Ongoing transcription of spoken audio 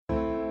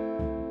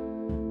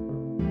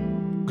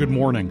Good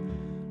morning.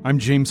 I'm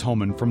James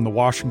Holman from The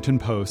Washington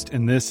Post,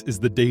 and this is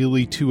the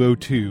Daily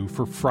 202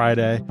 for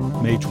Friday,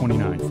 May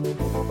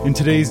 29th. In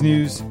today's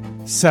news,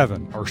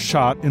 7 are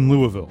shot in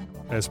Louisville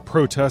as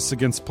protests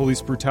against police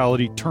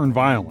brutality turn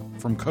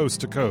violent from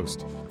coast to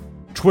coast.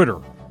 Twitter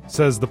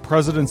says the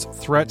president's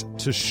threat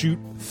to shoot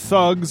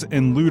thugs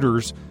and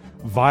looters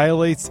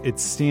violates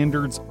its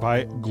standards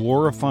by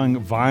glorifying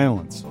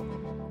violence.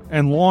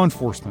 And law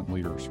enforcement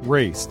leaders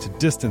race to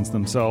distance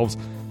themselves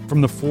from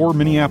the 4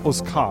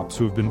 Minneapolis cops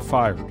who have been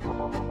fired.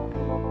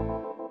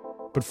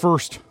 But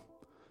first,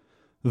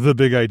 the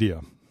big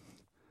idea.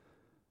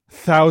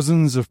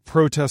 Thousands of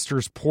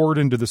protesters poured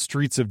into the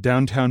streets of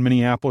downtown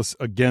Minneapolis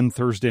again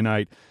Thursday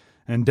night,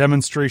 and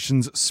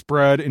demonstrations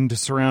spread into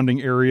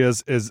surrounding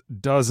areas as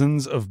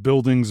dozens of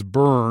buildings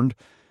burned,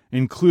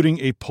 including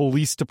a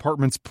police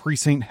department's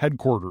precinct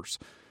headquarters.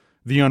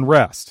 The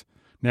unrest,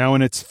 now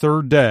in its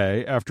third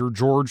day after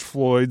George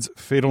Floyd's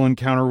fatal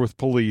encounter with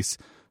police,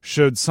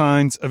 showed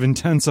signs of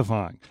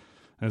intensifying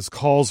as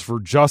calls for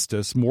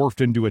justice morphed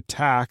into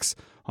attacks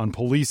on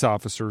police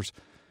officers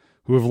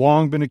who have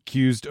long been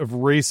accused of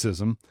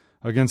racism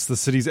against the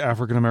city's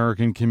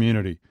African-American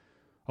community.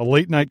 A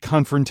late-night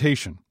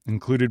confrontation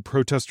included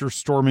protesters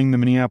storming the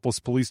Minneapolis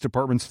Police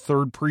Department's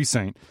 3rd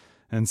precinct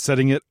and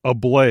setting it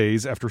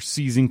ablaze after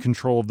seizing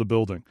control of the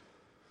building.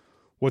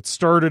 What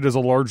started as a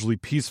largely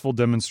peaceful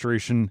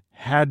demonstration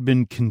had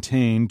been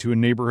contained to a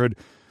neighborhood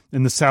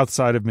in the south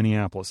side of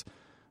Minneapolis.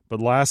 But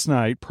last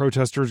night,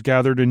 protesters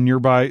gathered in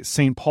nearby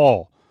St.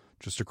 Paul,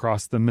 just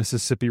across the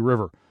Mississippi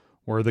River,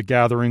 where the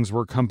gatherings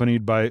were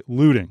accompanied by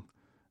looting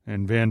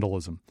and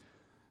vandalism.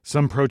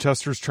 Some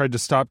protesters tried to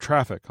stop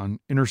traffic on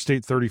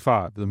Interstate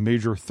 35, the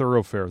major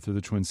thoroughfare through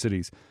the Twin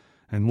Cities.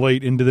 And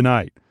late into the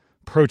night,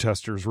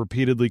 protesters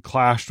repeatedly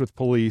clashed with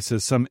police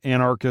as some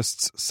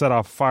anarchists set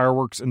off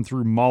fireworks and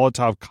threw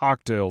Molotov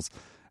cocktails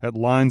at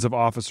lines of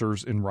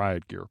officers in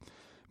riot gear.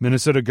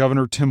 Minnesota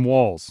Governor Tim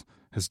Walz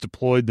has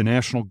deployed the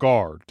National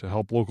Guard to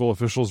help local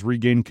officials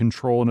regain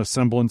control and a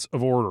semblance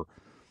of order.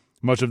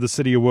 Much of the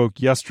city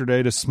awoke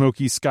yesterday to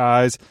smoky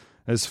skies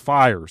as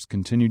fires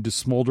continued to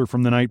smolder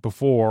from the night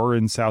before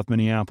in South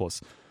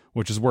Minneapolis,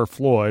 which is where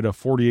Floyd, a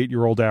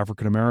 48-year-old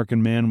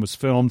African-American man, was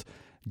filmed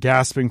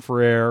gasping for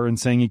air and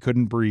saying he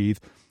couldn't breathe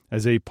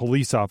as a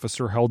police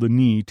officer held a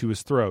knee to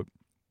his throat.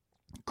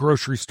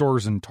 Grocery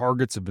stores and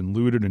Targets have been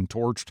looted and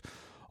torched.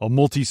 A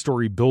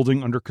multi-story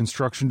building under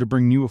construction to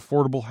bring new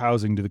affordable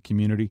housing to the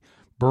community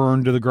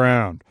burned to the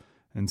ground,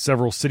 and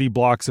several city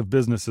blocks of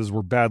businesses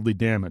were badly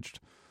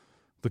damaged.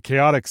 The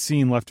chaotic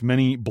scene left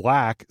many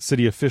black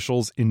city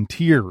officials in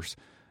tears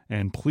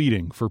and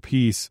pleading for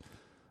peace.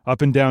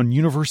 Up and down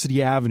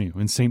University Avenue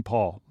in St.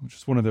 Paul, which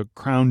is one of the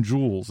crown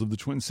jewels of the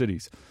Twin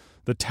Cities,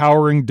 the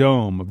towering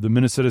dome of the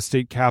Minnesota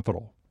State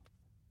Capitol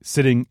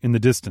sitting in the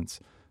distance,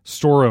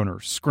 store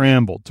owners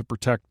scrambled to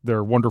protect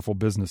their wonderful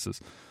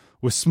businesses.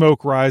 With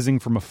smoke rising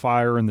from a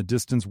fire in the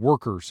distance,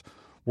 workers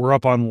were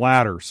up on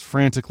ladders,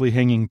 frantically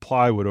hanging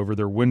plywood over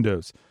their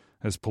windows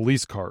as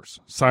police cars,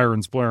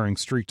 sirens blaring,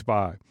 streaked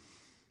by.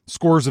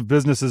 Scores of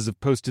businesses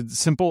have posted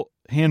simple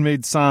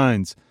handmade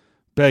signs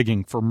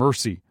begging for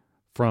mercy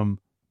from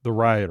the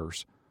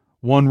rioters.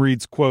 One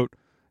reads, quote,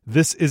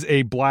 "This is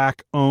a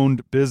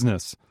black-owned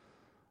business."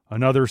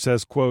 Another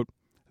says, quote,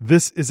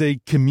 "This is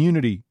a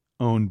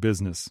community-owned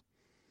business."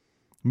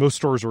 Most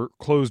stores are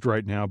closed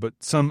right now, but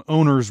some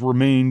owners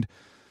remained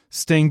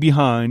staying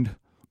behind,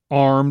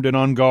 armed and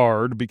on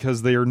guard,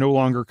 because they are no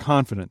longer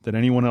confident that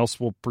anyone else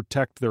will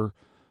protect their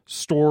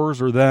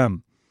stores or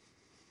them.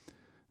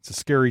 It's a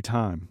scary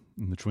time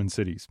in the Twin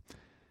Cities.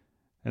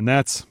 And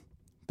that's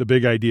the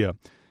big idea.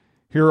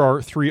 Here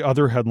are 3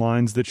 other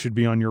headlines that should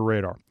be on your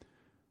radar.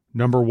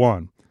 Number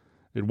 1,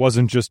 it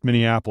wasn't just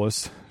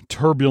Minneapolis.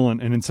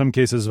 Turbulent and in some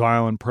cases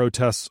violent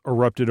protests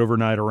erupted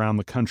overnight around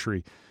the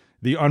country.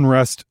 The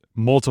unrest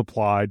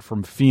multiplied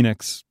from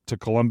Phoenix to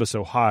Columbus,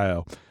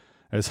 Ohio,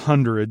 as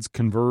hundreds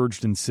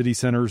converged in city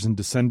centers and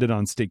descended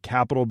on state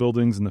capitol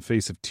buildings in the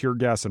face of tear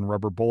gas and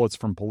rubber bullets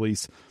from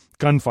police.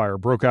 Gunfire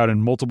broke out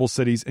in multiple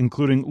cities,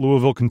 including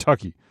Louisville,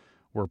 Kentucky,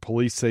 where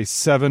police say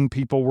 7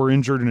 people were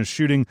injured in a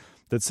shooting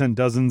that sent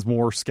dozens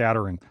more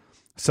scattering.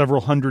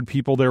 Several hundred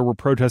people there were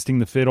protesting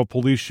the fatal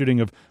police shooting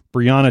of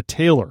Breonna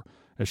Taylor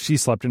as she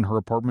slept in her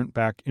apartment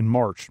back in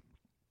March.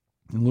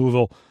 In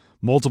Louisville,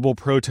 multiple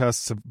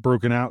protests have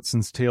broken out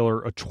since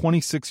Taylor, a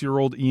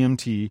 26-year-old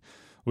EMT,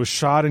 was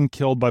shot and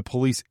killed by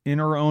police in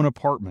her own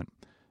apartment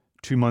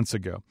 2 months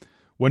ago.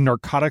 When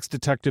narcotics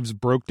detectives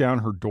broke down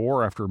her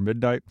door after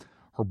midnight,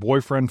 her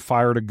boyfriend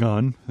fired a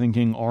gun,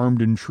 thinking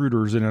armed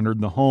intruders had entered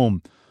the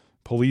home.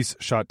 Police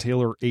shot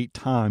Taylor 8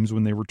 times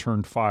when they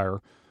returned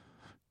fire.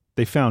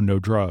 They found no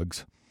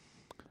drugs.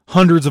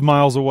 Hundreds of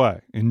miles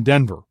away, in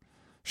Denver,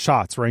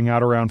 shots rang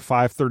out around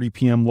 5:30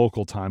 p.m.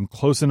 local time,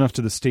 close enough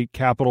to the state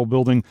capitol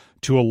building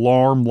to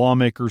alarm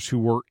lawmakers who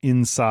were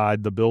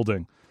inside the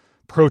building.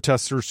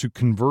 Protesters who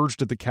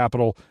converged at the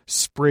Capitol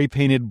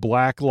spray-painted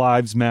Black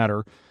Lives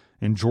Matter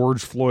and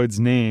George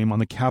Floyd's name on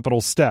the Capitol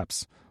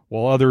steps,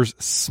 while others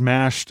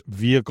smashed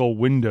vehicle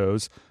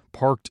windows,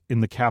 parked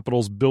in the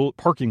Capitol's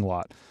parking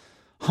lot.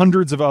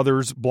 Hundreds of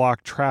others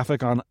blocked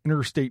traffic on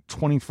Interstate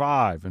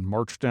 25 and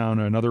marched down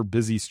another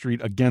busy street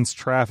against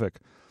traffic.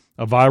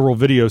 A viral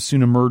video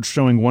soon emerged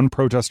showing one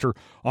protester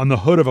on the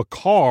hood of a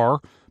car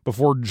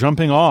before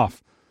jumping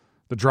off.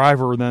 The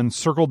driver then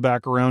circled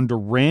back around to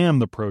ram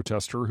the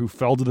protester, who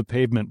fell to the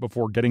pavement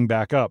before getting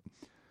back up.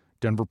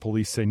 Denver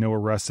police say no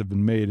arrests have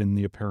been made in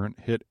the apparent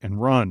hit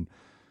and run.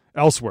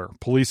 Elsewhere,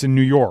 police in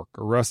New York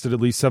arrested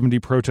at least 70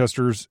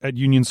 protesters at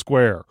Union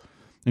Square.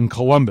 In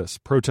Columbus,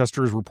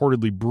 protesters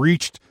reportedly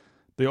breached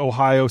the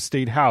Ohio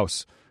State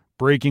House,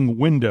 breaking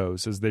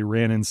windows as they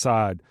ran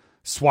inside.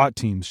 SWAT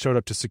teams showed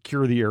up to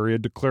secure the area,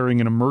 declaring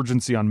an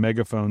emergency on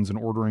megaphones and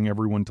ordering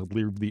everyone to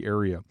leave the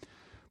area.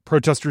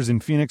 Protesters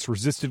in Phoenix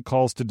resisted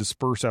calls to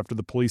disperse after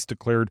the police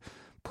declared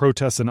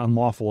protests an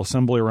unlawful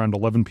assembly around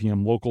 11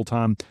 p.m. local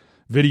time.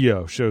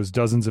 Video shows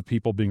dozens of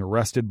people being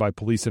arrested by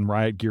police in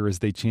riot gear as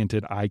they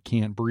chanted, "I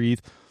can't breathe."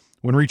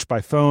 When reached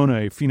by phone,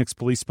 a Phoenix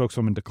police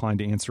spokeswoman declined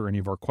to answer any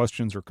of our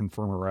questions or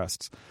confirm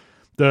arrests.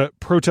 The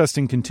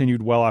protesting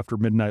continued well after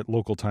midnight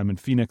local time in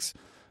Phoenix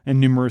and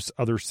numerous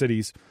other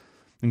cities,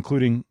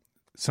 including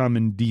some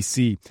in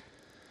D.C.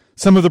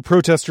 Some of the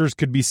protesters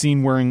could be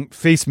seen wearing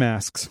face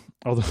masks,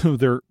 although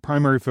their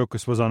primary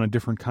focus was on a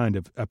different kind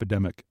of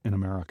epidemic in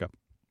America.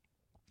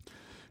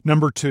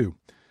 Number 2,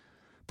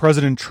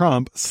 President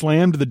Trump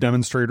slammed the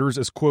demonstrators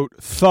as, quote,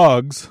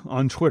 thugs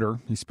on Twitter.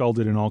 He spelled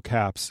it in all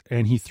caps,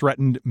 and he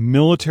threatened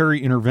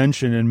military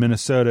intervention in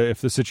Minnesota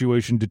if the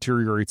situation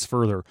deteriorates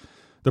further.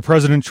 The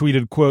president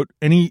tweeted, quote,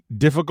 any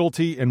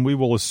difficulty and we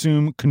will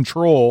assume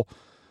control,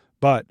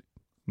 but,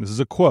 this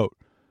is a quote,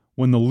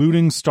 when the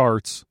looting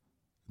starts,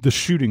 the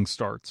shooting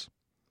starts.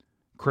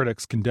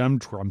 Critics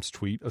condemned Trump's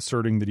tweet,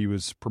 asserting that he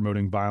was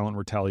promoting violent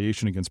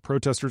retaliation against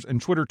protesters, and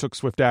Twitter took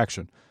swift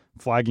action,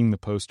 flagging the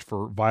post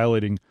for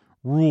violating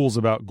rules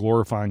about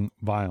glorifying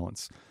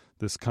violence.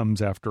 This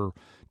comes after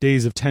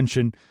days of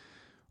tension.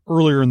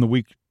 Earlier in the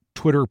week,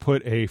 Twitter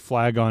put a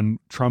flag on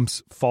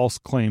Trump's false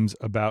claims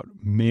about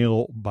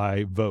mail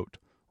by vote,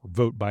 or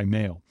vote by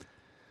mail.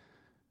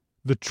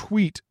 The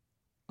tweet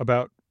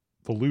about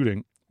the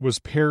looting was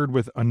paired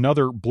with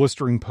another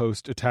blistering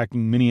post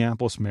attacking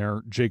Minneapolis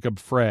Mayor Jacob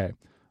Frey,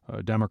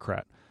 a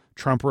Democrat.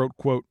 Trump wrote,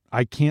 quote,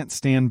 I can't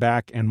stand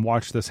back and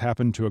watch this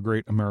happen to a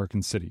great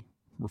American city,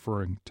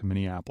 referring to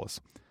Minneapolis.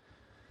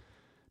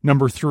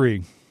 Number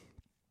 3,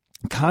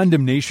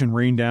 condemnation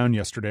rained down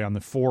yesterday on the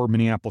 4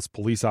 Minneapolis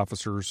police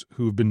officers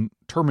who have been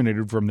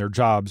terminated from their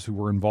jobs who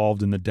were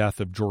involved in the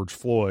death of George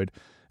Floyd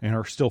and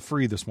are still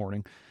free this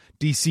morning.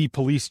 D.C.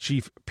 Police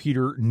Chief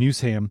Peter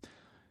Newsham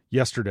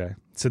yesterday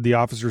said the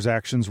officers'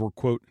 actions were,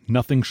 quote,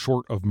 nothing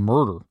short of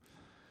murder.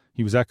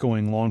 He was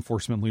echoing law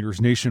enforcement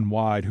leaders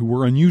nationwide who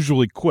were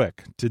unusually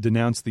quick to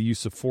denounce the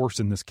use of force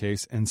in this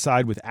case and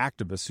side with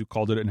activists who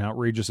called it an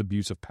outrageous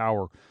abuse of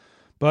power.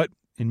 But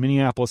in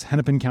Minneapolis,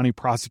 Hennepin County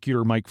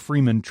prosecutor Mike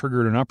Freeman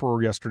triggered an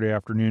uproar yesterday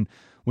afternoon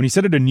when he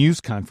said at a news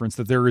conference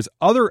that there is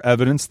other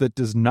evidence that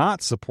does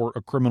not support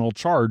a criminal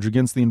charge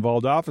against the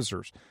involved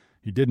officers.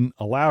 He didn't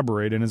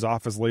elaborate, and his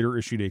office later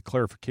issued a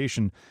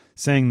clarification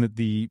saying that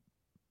the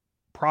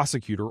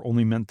prosecutor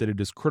only meant that it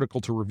is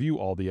critical to review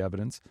all the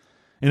evidence.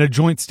 In a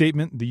joint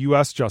statement, the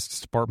U.S. Justice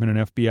Department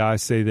and FBI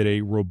say that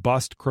a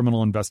robust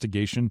criminal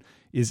investigation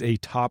is a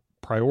top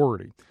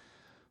priority.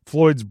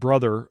 Floyd's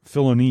brother,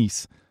 Phil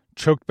O'Neese,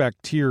 choked back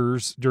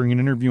tears during an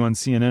interview on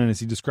CNN as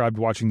he described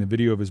watching the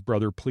video of his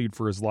brother plead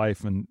for his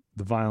life and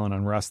the violent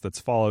unrest that's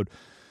followed.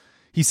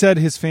 He said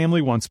his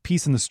family wants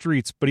peace in the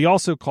streets, but he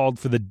also called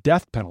for the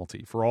death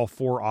penalty for all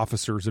 4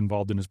 officers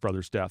involved in his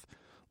brother's death.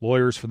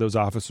 Lawyers for those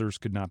officers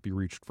could not be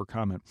reached for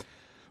comment.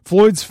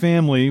 Floyd's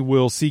family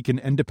will seek an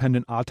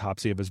independent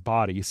autopsy of his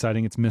body,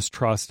 citing its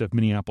mistrust of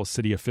Minneapolis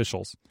city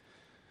officials.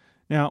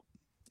 Now,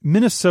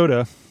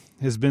 Minnesota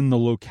has been the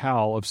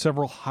locale of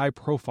several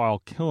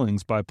high-profile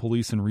killings by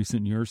police in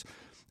recent years,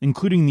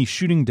 including the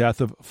shooting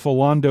death of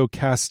Philando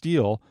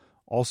Castile,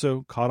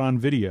 also caught on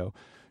video,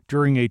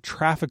 during a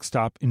traffic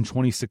stop in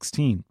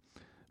 2016.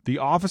 The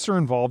officer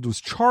involved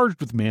was charged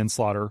with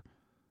manslaughter,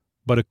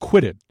 but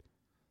acquitted.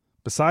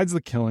 Besides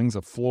the killings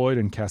of Floyd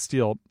and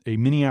Castile, a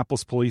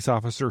Minneapolis police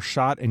officer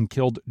shot and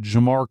killed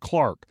Jamar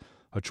Clark,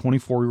 a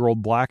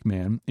 24-year-old black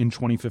man, in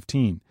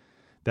 2015.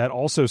 That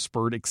also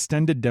spurred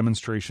extended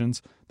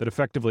demonstrations that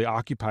effectively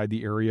occupied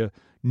the area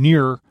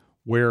near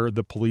where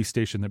the police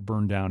station that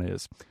burned down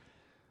is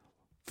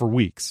for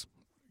weeks.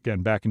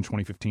 Again, back in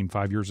 2015,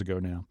 5 years ago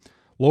now.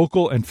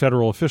 Local and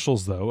federal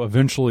officials, though,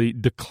 eventually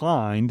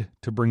declined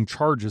to bring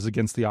charges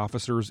against the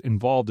officers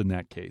involved in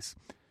that case.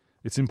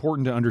 It's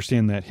important to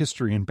understand that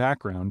history and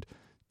background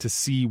to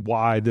see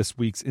why this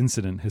week's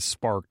incident has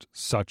sparked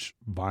such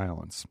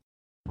violence.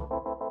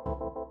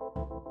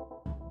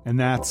 And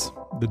that's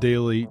the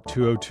Daily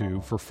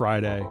 202 for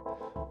Friday,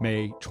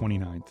 May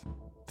 29th.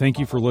 Thank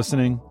you for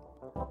listening.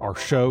 Our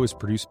show is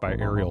produced by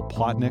Ariel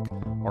Plotnick.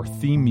 Our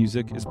theme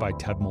music is by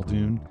Ted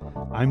Muldoon.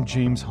 I'm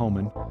James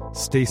Hohman.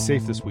 Stay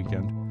safe this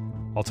weekend.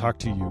 I'll talk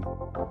to you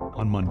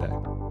on Monday.